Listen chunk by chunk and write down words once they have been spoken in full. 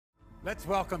Let's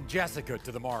welcome Jessica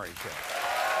to the Maury Show.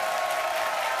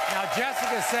 Now,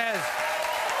 Jessica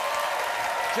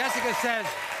says,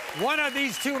 one of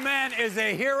these two men is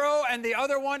a hero and the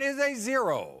other one is a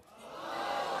zero.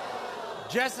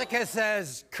 Jessica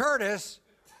says Curtis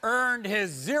earned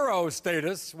his zero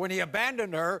status when he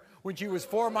abandoned her when she was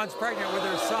 4 months pregnant with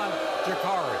her son,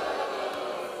 Jakari.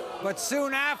 But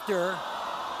soon after,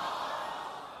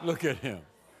 look at him.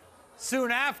 Soon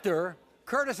after,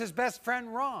 Curtis's best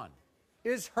friend, Ron,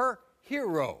 is her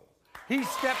hero. He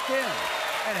stepped in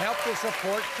and helped to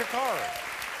support Jakari.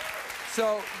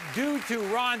 So, due to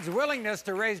Ron's willingness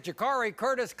to raise Jakari,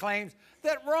 Curtis claims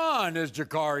that Ron is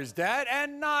Jakari's dad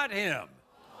and not him.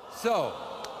 So,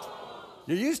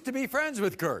 you used to be friends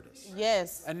with Curtis.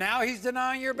 Yes. And now he's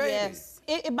denying your baby. Yes.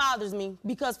 It bothers me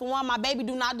because, for one, my baby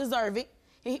do not deserve it.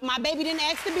 My baby didn't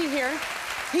ask to be here.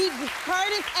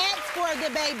 Curtis asked for the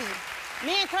baby.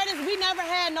 Me and Curtis, we never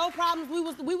had no problems.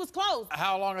 We was close.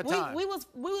 How long a time? We was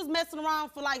messing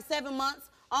around for like 7 months,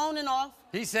 on and off.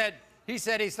 He said he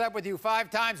slept with you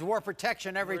 5 times, wore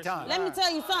protection every time. Let me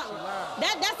tell you something.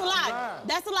 That's a lie.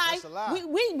 That's a lie.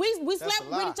 We slept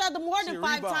with each other more than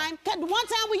 5 times. The one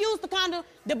time we used the condom,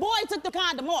 the boy took the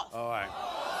condom off. All right.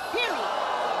 Period.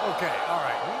 Okay, all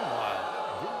right. Meanwhile,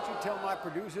 didn't you tell my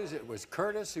producers it was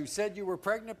Curtis who said you were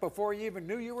pregnant before you even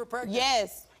knew you were pregnant?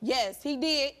 Yes, he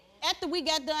did. After we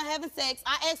got done having sex,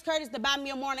 I asked Curtis to buy me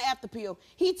a morning after pill.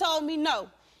 He told me no.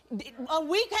 A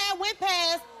week had went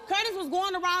past. Curtis was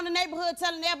going around the neighborhood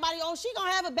telling everybody, oh, she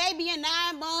gonna have a baby in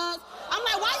 9 months. I'm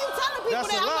like, why you telling people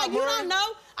that? I'm like, you don't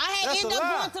know. I had ended up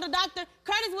going to the doctor.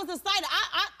 Curtis was excited.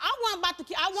 I wasn't about to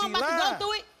go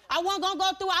through it. I wasn't gonna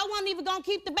go through it. I wasn't even gonna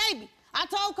keep the baby. I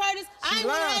told Curtis I ain't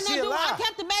gonna have nothing to do. I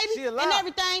kept the baby and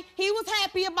everything. He was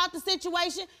happy about the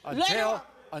situation.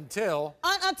 Until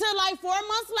like 4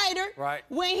 months later, right,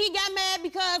 when he got mad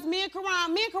because me and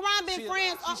Karan been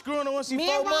friends. She's screwing her when she's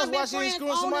 4 months. Why she ain't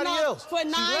screwing somebody else? For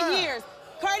 9 years.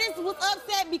 Curtis was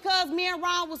upset because me and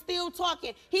Ron was still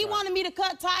talking. He wanted me to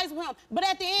cut ties with him. But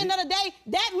at the end of the day,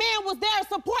 that man was there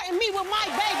supporting me with my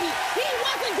baby. He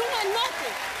wasn't doing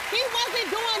nothing.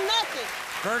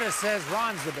 Curtis says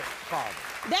Ron's the father.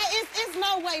 It's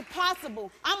no way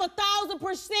possible. I'm 1,000%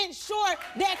 sure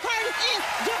that Curtis is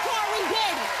Jakari's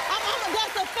daddy.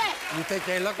 That's a fact. You think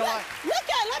they look alike?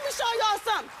 Let me show y'all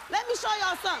something.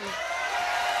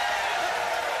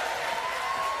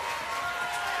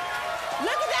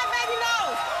 Look at that baby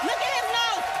nose. Look at his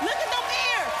nose. Look at them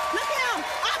ears. Look at him.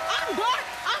 I'm dark.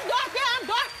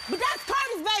 But that's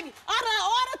Curtis' baby. Out of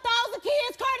all the 1,000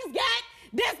 kids Curtis got,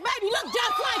 this baby look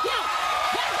just like him.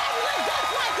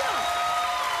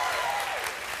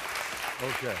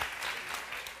 Okay.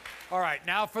 All right,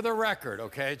 now for the record,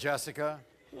 okay, Jessica?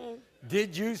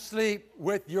 Did you sleep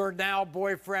with your now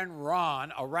boyfriend,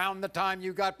 Ron, around the time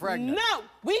you got pregnant? No,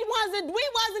 we wasn't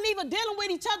even dealing with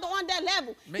each other on that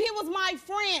level. He was my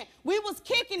friend. We was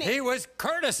kicking it. He was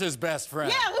Curtis's best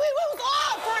friend. Yeah, we was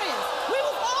all friends.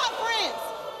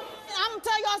 I'm gonna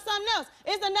tell y'all something else.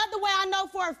 It's another way I know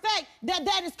for a fact that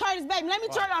is Curtis' baby. Let me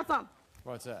show y'all something.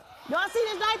 What's that? Y'all see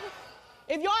this diaper?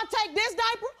 If y'all take this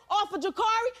diaper off of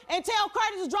Jakari and tell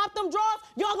Curtis to drop them drawers,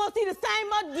 y'all gonna see the same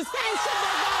shit that's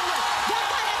going on.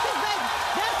 That's his baby.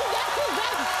 That's his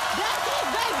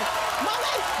baby. My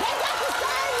baby, they got the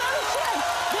same little shrimp.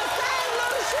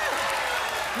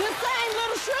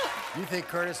 You think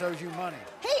Curtis owes you money?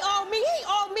 He owed me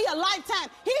a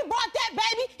lifetime. He brought that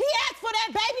baby, he asked for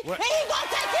that baby, and he gonna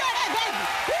take care of that baby.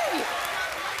 Period.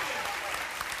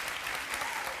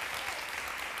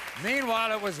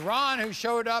 Meanwhile, it was Ron who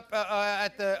showed up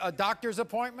at the doctor's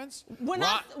appointments. When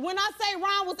I say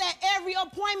Ron was at every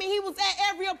appointment, he was at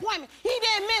every appointment. He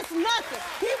didn't miss nothing.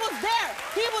 He was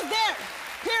there.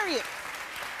 Period.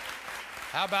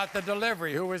 How about the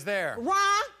delivery? Who was there?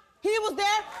 Ron. He was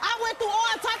there. I went through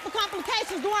all types of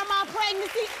complications during my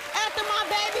pregnancy, after my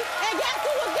baby, and guess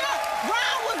who was there?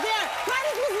 Ron was there.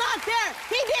 Curtis was not there.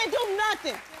 He didn't do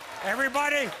nothing.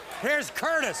 Everybody, here's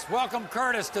Curtis. Welcome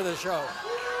Curtis to the show.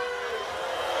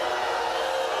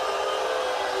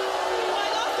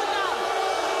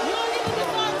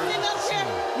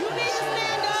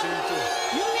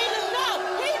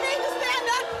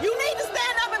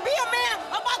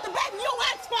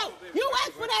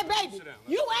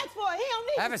 You asked for it. He don't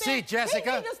need Have a seat,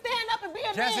 Jessica. He need to stand up and be a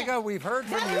man. Jessica, we've heard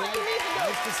from you.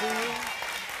 Nice to see you.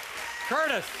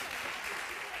 Curtis.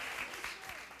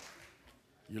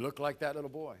 You look like that little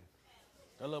boy.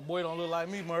 That little boy don't look like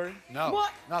me, Maury. No.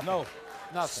 What? Nothing. No.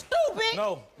 Nothing. Stupid.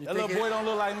 No. That little boy don't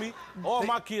look like me. All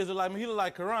my kids look like me. He look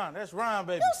like Karan. That's Ron,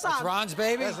 baby. That's Ron's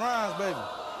baby? That's Ron's baby.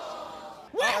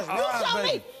 What?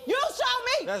 You show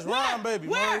me. That's Ron, baby,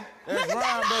 Where? Maury. That's Look at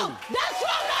Ron, that baby. nose. That's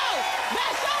your nose.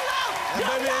 That's your nose. That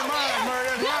baby ain't mine, Maury.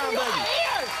 That's Ron, baby.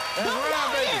 That's Ron,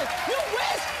 baby. You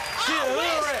wish. She a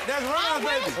hood rat. That's Ron,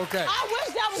 baby. Okay. I wish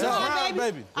that was That's Ron, Ron,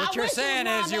 baby. What you're saying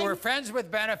is you were friends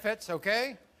with benefits,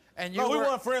 okay? And you No, we were...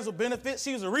 weren't friends with benefits.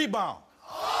 She was a rebound.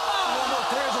 We weren't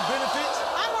friends with benefits.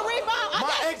 I'm a rebound.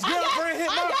 My ex-girlfriend hit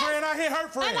my friend. I hit her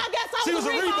friend. And I guess I She was a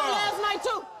rebound last rebound. night,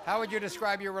 too. How would you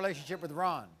describe your relationship with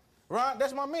Ron? Ron,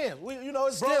 that's my man. You know,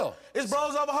 it's Still. It's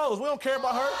bros over hoes. We don't care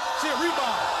about her. She a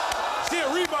rebound. She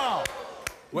a rebound.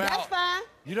 Well, That's fine.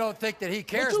 you don't think that he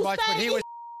cares you much, but say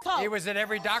he was at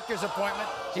every doctor's appointment.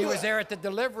 He was there at the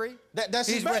delivery. That's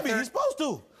his He's with baby. her. He's supposed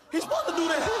to. He's supposed to do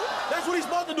that. That's what he's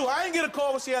supposed to do. I didn't get a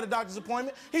call when she had a doctor's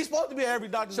appointment. He's supposed to be at every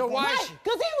doctor's So why appointment. is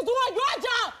Because he was doing your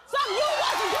job. Something you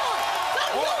wasn't doing.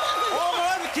 Something you wasn't doing. All my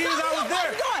other kids, I was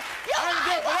there. I ain't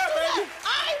there for that, baby.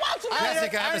 I ain't want you there.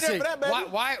 Jessica, I have a ain't there seat. for that,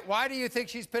 baby. Why do you think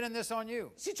she's pinning this on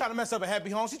you? She trying to mess up a happy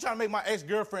home. She trying to make my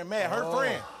ex-girlfriend mad. Her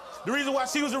friend. The reason why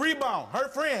she was a rebound. Her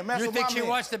friend. Mess You with think my she man.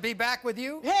 wants to be back with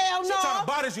you? Hell no. She trying to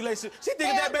buy this relationship. She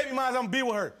thinking Hell. that baby mine, I'm gonna be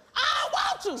with her. I don't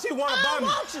want you. She wanna buy me. I don't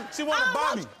want you. She wanna I don't buy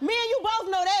want me. you. Me and you both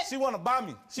know that. She wanna buy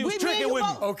me. She was Me and tricking you with me.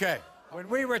 both. Okay. When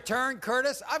we return,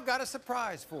 Curtis, I've got a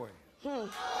surprise for you.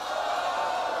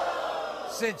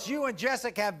 Since you and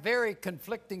Jessica have very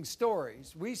conflicting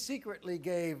stories, we secretly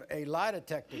gave a lie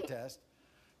detector test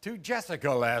to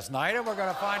Jessica last night, and we're going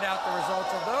to find out the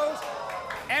results of those.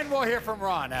 And we'll hear from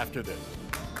Ron after this.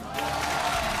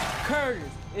 Curtis,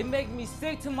 it makes me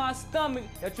sick to my stomach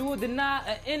that you would deny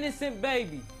an innocent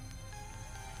baby.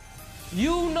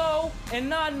 You know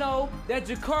and I know that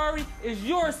Jakari is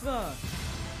your son.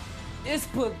 It's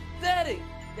pathetic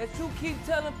that you keep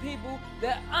telling people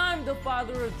that I'm the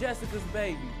father of Jessica's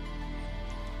baby.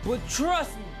 But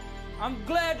trust me, I'm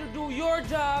glad to do your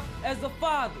job as a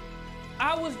father.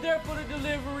 I was there for the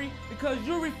delivery because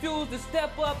you refused to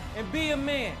step up and be a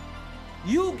man.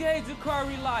 You gave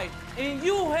Jakari life, and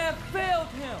you have failed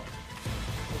him.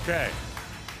 Okay.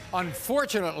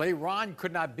 Unfortunately, Ron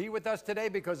could not be with us today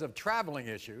because of traveling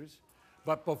issues.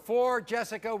 But before,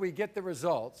 Jessica, we get the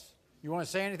results, you want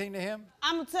to say anything to him?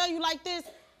 I'm going to tell you like this.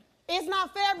 It's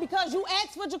not fair because you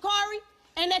asked for Jakari,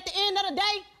 and at the end of the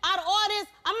day, out of all this,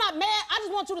 I'm not mad. I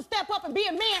just want you to step up and be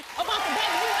a man about the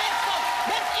baby you asked for.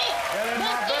 That's it. That ain't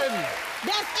my baby.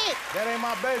 That's it. That ain't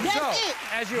my baby. That's So, it.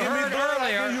 as you Give me heard blood,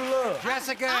 I earlier, give you love.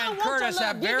 Jessica I and don't want Curtis your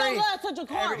have love. very... Give your love to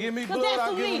Jakari. Give me 'cause blood, that's I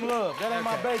who give need him it. love. That ain't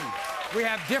my baby. We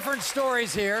have different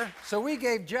stories here, so we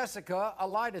gave Jessica a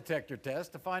lie detector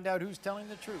test to find out who's telling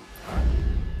the truth.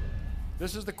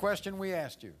 This is the question we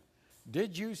asked you.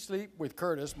 Did you sleep with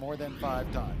Curtis more than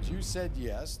 5 times? You said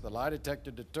yes. The lie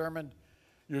detector determined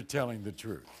you're telling the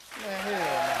truth. Man,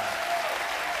 hell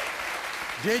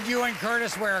Did you and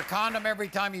Curtis wear a condom every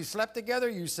time you slept together?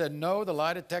 You said no. The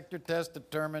lie detector test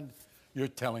determined you're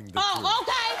telling the truth. Oh,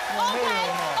 okay. no.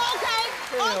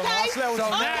 I Okay. slept with So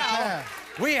you many now times.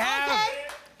 we have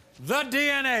the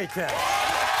DNA test.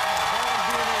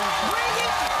 Bring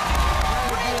it.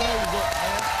 Look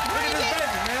at this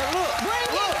baby, man. Look. Bring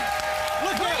it.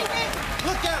 Look at him.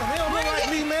 Look at him. He don't look like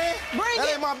me, man. That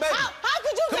ain't my baby. How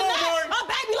could you Come on, deny Maury. a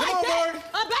baby Come like on, that? Maury.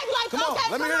 A baby like that? Come on,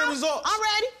 Okay, let me hear the results. I'm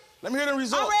ready. Let me hear the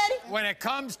results. I'm ready. When it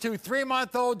comes to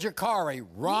 3-month-old Jakari,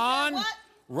 what?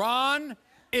 Ron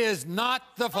is not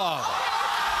the father.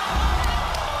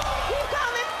 Keep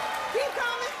coming. Keep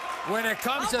coming. When it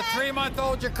comes to Okay.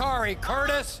 3-month-old Jakari,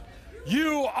 Curtis,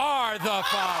 you are the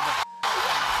father.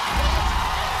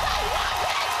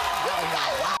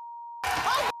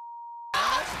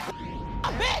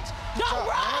 Bitch, don't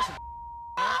run.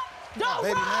 Don't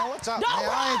Baby, run. man, what's up, Don't man?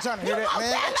 I ain't tryna hear You that, gonna man.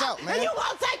 stand What's up up, man? And you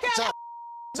gonna take care of that.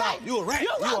 What's up? You a rat. You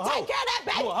You a gonna hoe. take care of that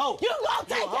baby. You a hoe. You gonna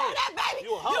take You a care hoe. of that baby.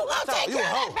 You a hoe. You gonna What's up? take You a care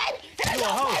of that hoe. baby. Here's You a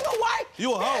your hoe. paperwork. You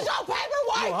a hoe. Here's your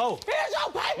paperwork. You a hoe. Here's your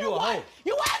paperwork. You a hoe.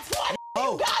 You asked for it.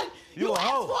 hoe. You got it. You a asked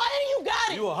hoe. for it and you got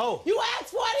it. You a hoe. You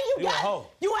asked for it and you You a got hoe.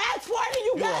 it. You asked for it and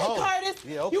you You a got hoe. it, Curtis.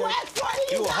 Yeah, okay. You asked for it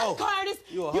and you You a got hoe. it, Curtis.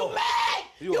 You a You hoe. mad.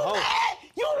 You a hoe. mad.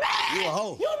 You mad. You a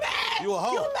hoe. You mad. You a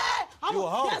hoe. You mad. You a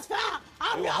hoe. That's fine.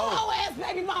 I'm You a your hoe. hoe ass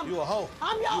baby mama. You a hoe.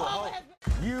 I'm your You a hoe hoe. ass.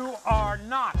 You are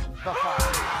not the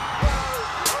father.